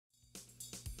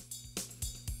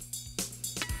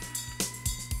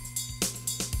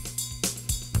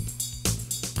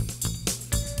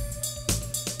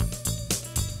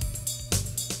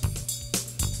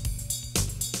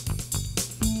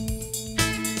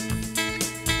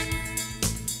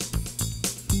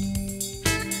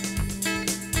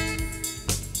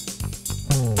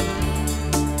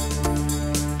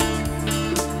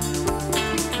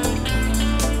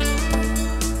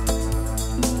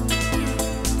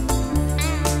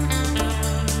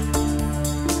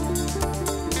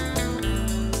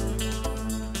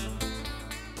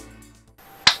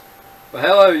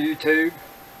Well, hello YouTube.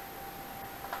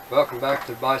 Welcome back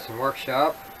to the Bison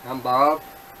Workshop. I'm Bob.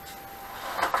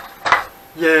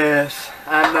 Yes,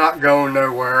 I'm not going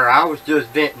nowhere. I was just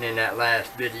venting in that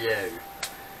last video.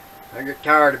 I get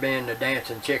tired of being the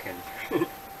dancing chicken.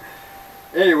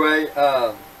 Anyway,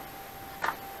 I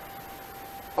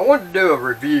wanted to do a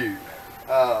review.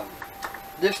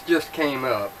 This just came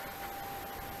up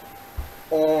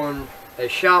on a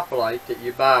shop light that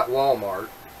you buy at Walmart.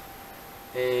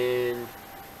 And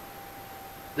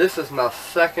this is my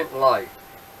second light,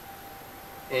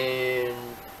 and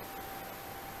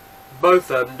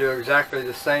both of them do exactly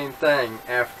the same thing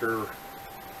after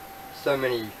so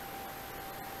many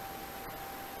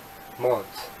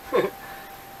months.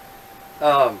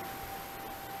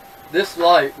 This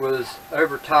light was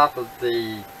over top of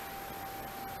the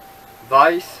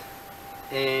Bison,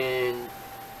 and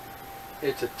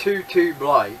it's a 2-tube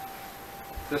light.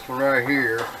 This one right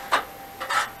here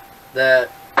that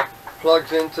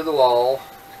plugs into the wall.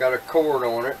 It's got a cord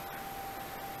on it,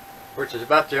 which is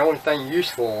about the only thing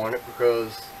useful on it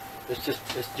because it's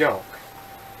junk.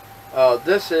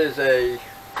 This is a,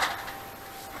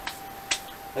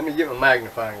 let me get my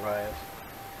magnifying glass.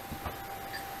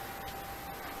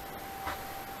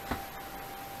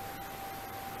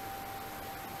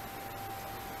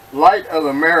 Light of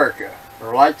America,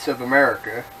 or Lights of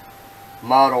America,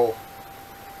 model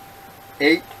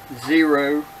 8045E-WH.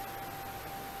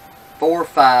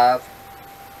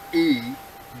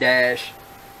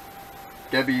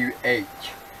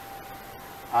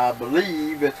 I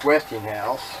believe it's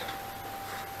Westinghouse,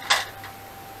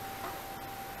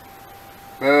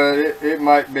 but it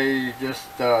might be just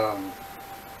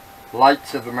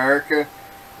Lights of America.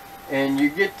 And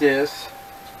you get this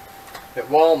at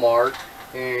Walmart,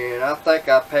 and I think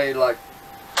I paid like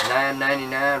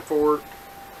 $9.99 for it.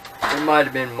 It might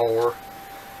have been more.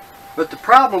 But the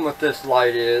problem with this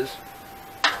light is,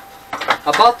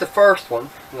 I bought the first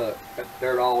one. Look, got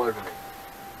dirt all over me.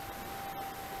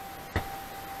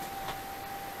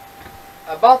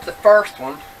 I bought the first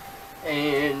one,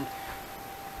 and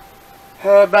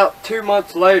about 2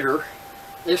 months later,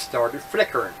 it started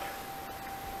flickering.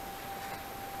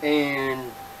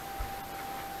 And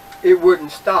it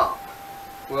wouldn't stop.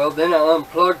 Well, then I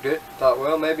unplugged it. Thought,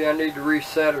 well, maybe I need to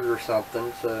reset it or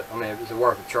something. So, I mean, it was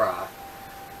worth a try.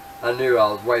 I knew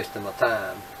I was wasting my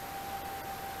time.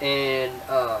 And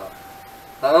I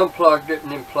unplugged it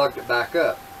and then plugged it back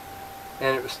up.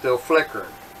 And it was still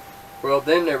flickering. Well,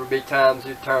 then there would be times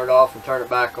you'd turn it off and turn it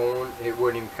back on. It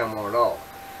wouldn't even come on at all.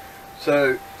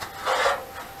 So,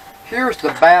 here's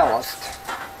the ballast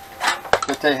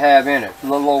that they have in it. A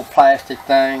little old plastic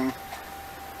thing.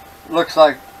 Looks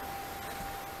like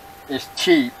it's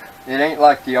cheap. It ain't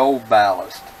like the old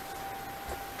ballast.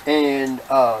 And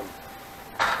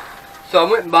so I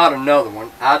went and bought another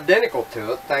one identical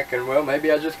to it, thinking, well,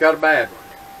 maybe I just got a bad one.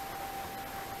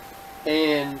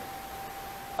 And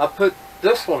I put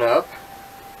this one up,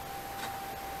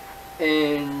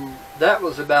 and that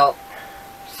was about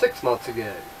 6 months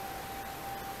ago.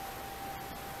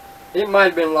 It might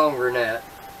have been longer than that,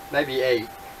 maybe 8.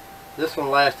 This one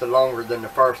lasted longer than the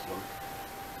first one.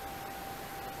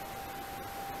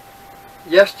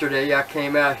 Yesterday I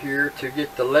came out here to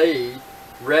get the lathe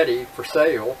ready for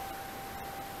sale,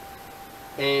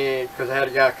 and because I had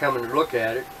a guy coming to look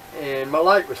at it, and my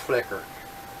light was flickering.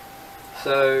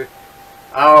 So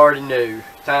I already knew,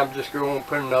 time to just go on and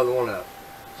put another one up.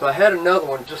 So I had another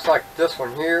one just like this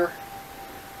one here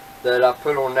that I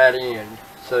put on that end.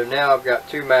 So now I've got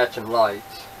 2 matching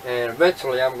lights, and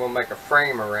eventually I'm going to make a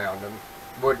frame around them,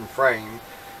 wooden frame.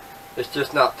 It's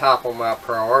just not top on my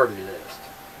priority list.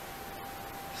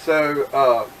 So,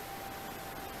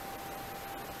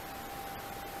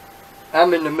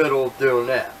 I'm in the middle of doing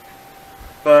that.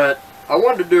 But I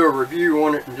wanted to do a review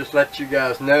on it and just let you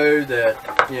guys know that,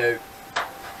 you know,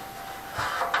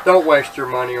 don't waste your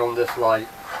money on this light.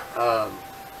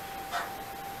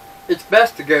 It's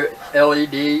best to go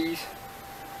LEDs.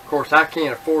 Of course, I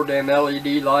can't afford them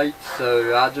LED lights,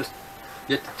 so I just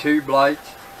get the tube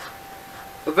lights.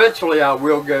 Eventually, I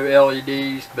will go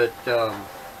LEDs, but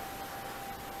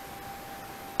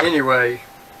anyway,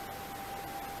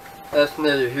 that's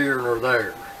neither here nor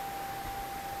there.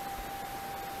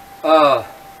 So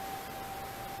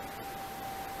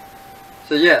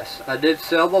yes, I did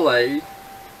sell the lathe,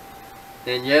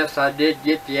 and yes, I did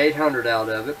get the 800 out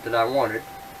of it that I wanted.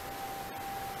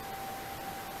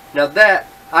 Now that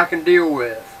I can deal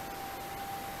with.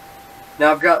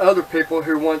 Now I've got other people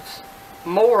who wants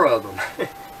more of them.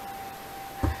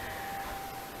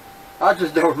 I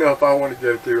just don't know if I want to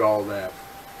go through all that.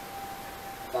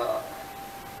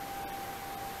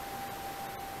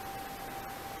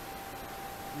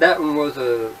 that one was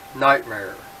a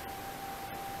nightmare.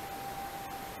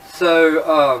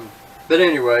 So, but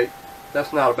anyway,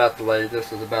 that's not about the lathe.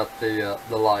 This is about the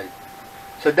light.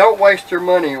 So don't waste your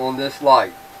money on this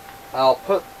light. I'll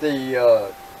put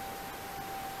the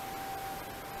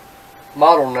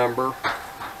model number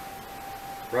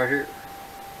right here.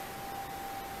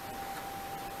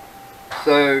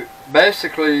 So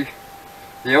basically,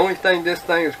 the only thing this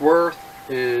thing is worth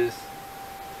is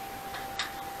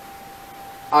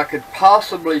I could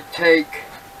possibly take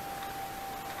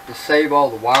to save all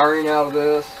the wiring out of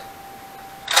this.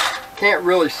 Can't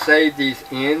really save these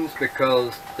ends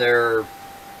because they're,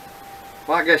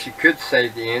 well, I guess you could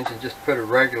save the ends and just put a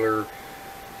regular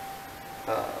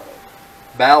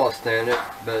ballast in it,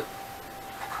 but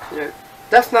you know,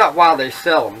 that's not why they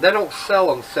sell them. They don't sell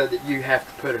them so that you have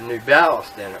to put a new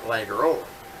ballast in it later on.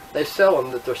 They sell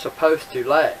them that they're supposed to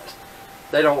last.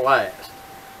 They don't last.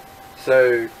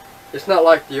 So it's not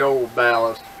like the old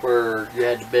ballast where you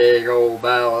had the big old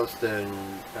ballast and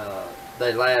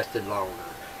they lasted longer.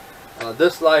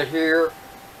 This light here,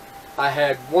 I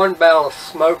had one ballast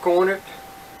smoke on it,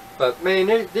 but man,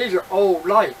 these are old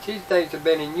lights. These things have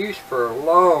been in use for a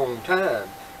long time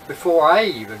before I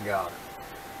even got them,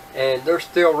 and they're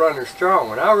still running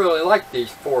strong. And I really like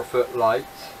these 4-foot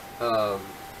lights, the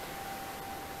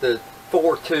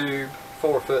 4-tube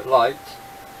 4-foot lights.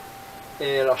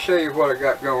 And I'll show you what I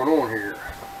got going on here.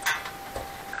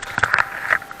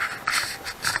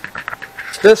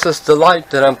 This is the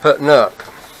light that I'm putting up,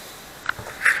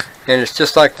 and it's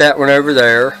just like that one over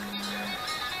there.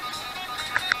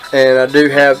 And I do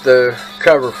have the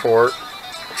cover for it.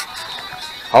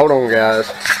 Hold on, guys.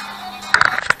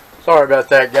 Sorry about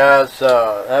that, guys.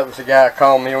 That was the guy who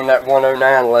called me on that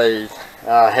 109 lathe.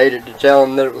 I hated to tell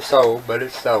him that it was sold, but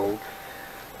it's sold.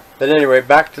 But anyway,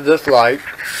 back to this light.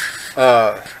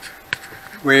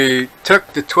 We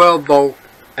took the 12 bolt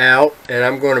out, and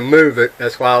I'm going to move it.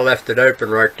 That's why I left it open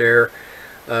right there.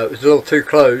 It was a little too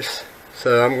close,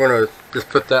 so I'm going to just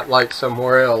put that light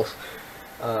somewhere else.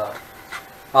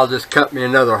 I'll just cut me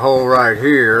another hole right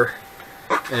here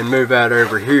and move that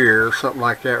over here, something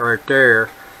like that right there.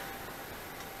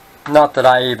 Not that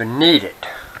I even need it.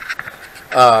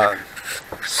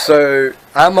 So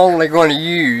I'm only going to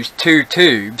use 2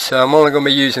 tubes, so I'm only going to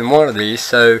be using one of these.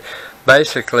 So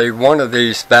basically one of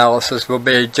these ballasts will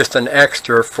be just an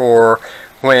extra for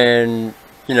when,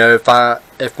 you know,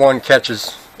 if one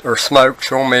catches or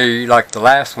smokes on me like the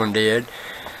last one did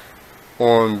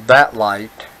on that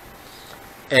light.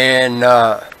 And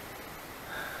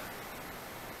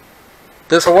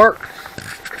this will work.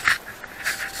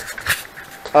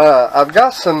 I've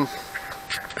got some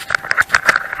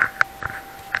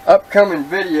upcoming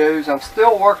videos. I'm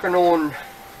still working on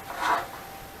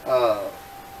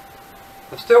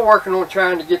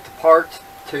trying to get the parts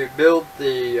to build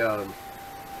the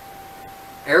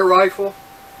air rifle.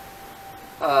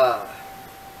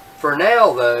 For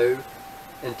now though,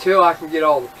 until I can get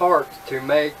all the parts to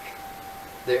make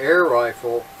the air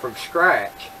rifle from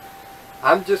scratch,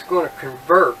 I'm just going to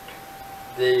convert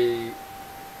the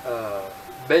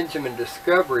Benjamin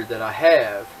Discovery that I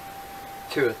have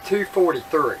to a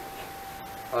 243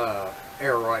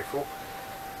 air rifle.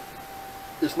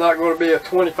 It's not going to be a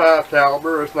 25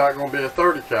 caliber, it's not going to be a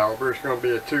 30 caliber, it's going to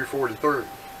be a 243.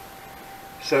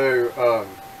 So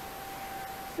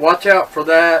watch out for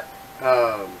that.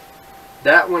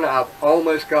 That one I've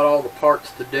almost got all the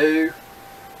parts to do.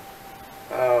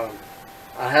 I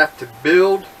have to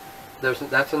build,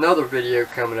 that's another video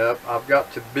coming up. I've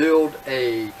got to build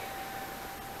a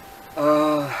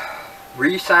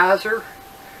resizer,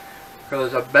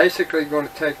 because I'm basically going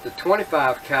to take the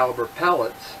 25 caliber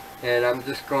pellets and I'm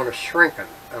just going to shrink them.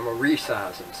 I'm going to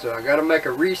resize them. So I got to make a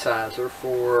resizer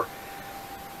for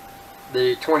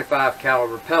the 25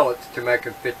 caliber pellets to make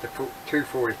them fit the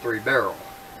 243 barrel.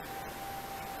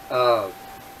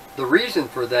 The reason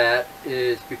for that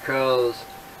is because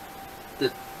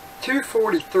the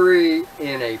 243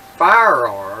 in a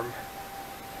firearm,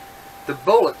 the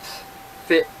bullets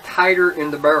fit tighter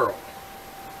in the barrel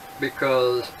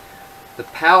because the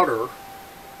powder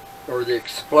or the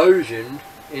explosion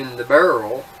in the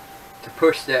barrel to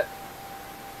push that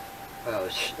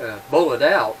bullet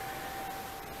out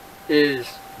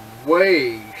is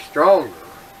way stronger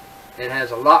and has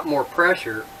a lot more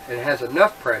pressure, and has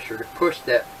enough pressure to push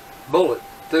that bullet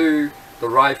through the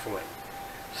rifling.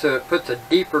 So it puts a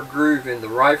deeper groove in the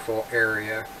rifle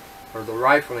area, or the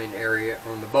rifling area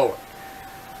on the bullet.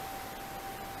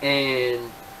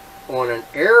 And on an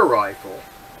air rifle,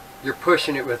 you're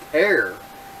pushing it with air,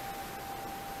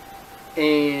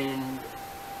 and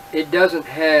it doesn't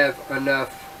have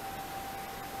enough,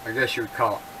 I guess you would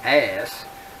call it, ass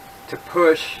to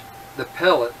push the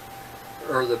pellet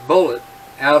or the bullet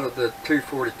out of the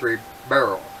 243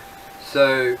 barrel.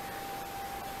 So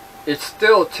it's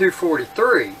still a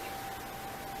 243.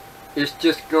 It's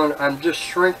just I'm just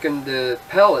shrinking the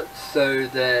pellet so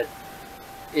that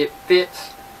it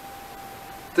fits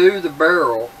through the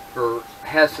barrel, or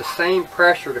has the same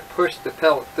pressure to push the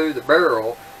pellet through the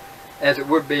barrel as it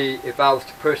would be if I was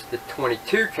to push the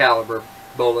 22 caliber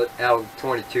bullet out of the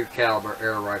 22 caliber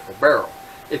air rifle barrel,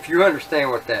 if you understand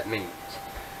what that means.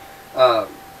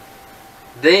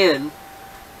 Then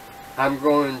I'm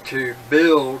going to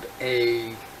build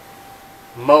a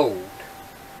mold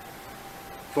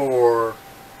to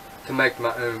make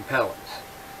my own pellets.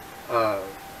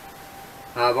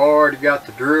 I've already got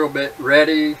the drill bit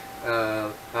ready.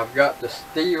 I've got the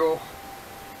steel,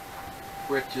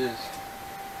 which is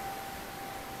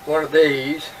one of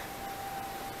these.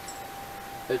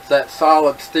 It's that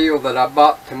solid steel that I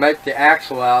bought to make the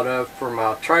axle out of for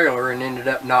my trailer and ended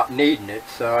up not needing it,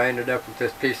 so I ended up with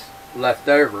this piece left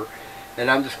over,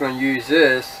 and I'm just going to use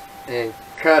this and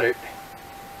cut it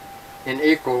in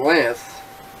equal lengths,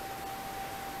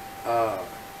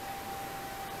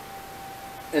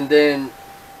 and then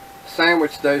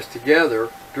sandwich those together,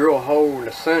 drill a hole in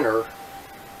the center,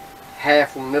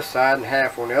 half on this side and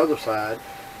half on the other side,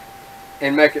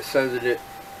 and make it so that it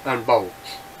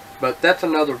unbolts. But that's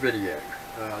another video.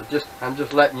 I'm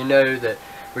just letting you know that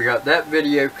we got that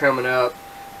video coming up,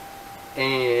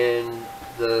 and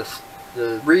the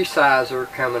resizer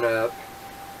coming up.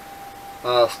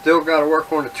 Still got to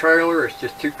work on the trailer. It's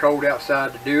just too cold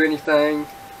outside to do anything.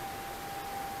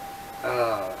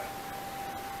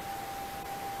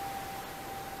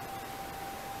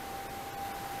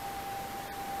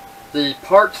 The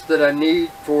parts that I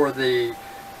need for the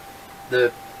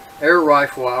air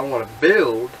rifle I want to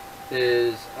build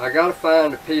is I got to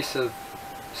find a piece of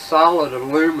solid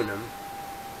aluminum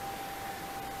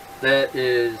that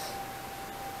is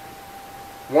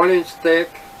 1 inch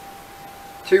thick,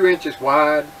 2 inches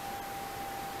wide,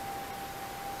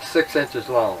 6 inches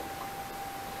long.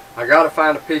 I got to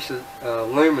find a piece of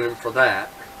aluminum for that.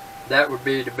 That would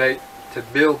be to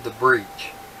build the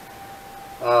breech.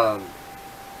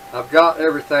 I've got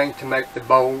everything to make the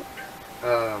bolt,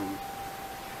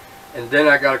 and then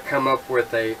I got to come up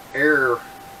with a air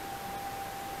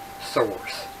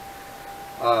source.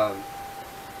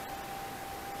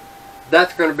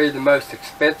 That's going to be the most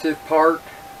expensive part.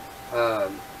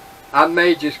 I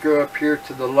may just go up here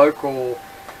to the local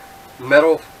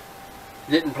metal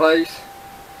getting place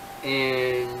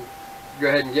and go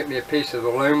ahead and get me a piece of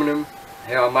aluminum.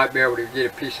 Hell, I might be able to get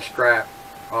a piece of scrap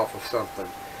off of something.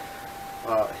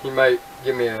 He might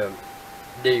give me a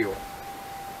deal.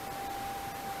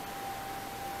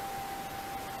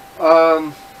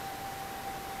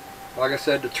 Like I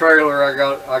said, the trailer,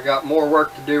 I got more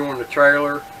work to do on the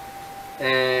trailer,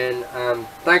 and I'm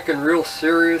thinking real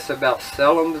serious about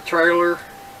selling the trailer,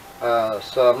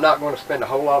 so I'm not going to spend a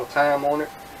whole lot of time on it.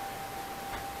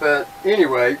 But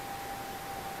anyway,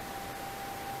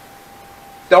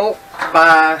 don't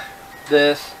buy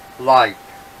this light.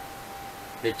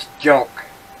 It's junk.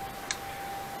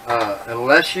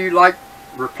 Unless you like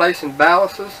replacing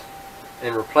balances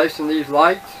and replacing these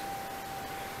lights,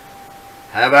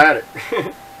 have at it.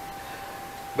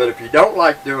 But if you don't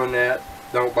like doing that,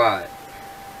 don't buy it.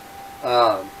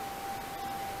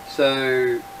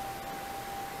 So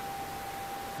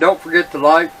don't forget to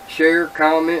like, share,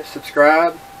 comment,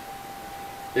 subscribe.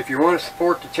 If you want to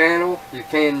support the channel, you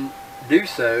can do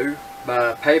so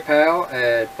by PayPal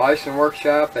at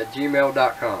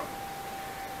bisonworkshop@gmail.com.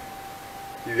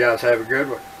 You guys have a good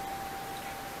one.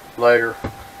 Later.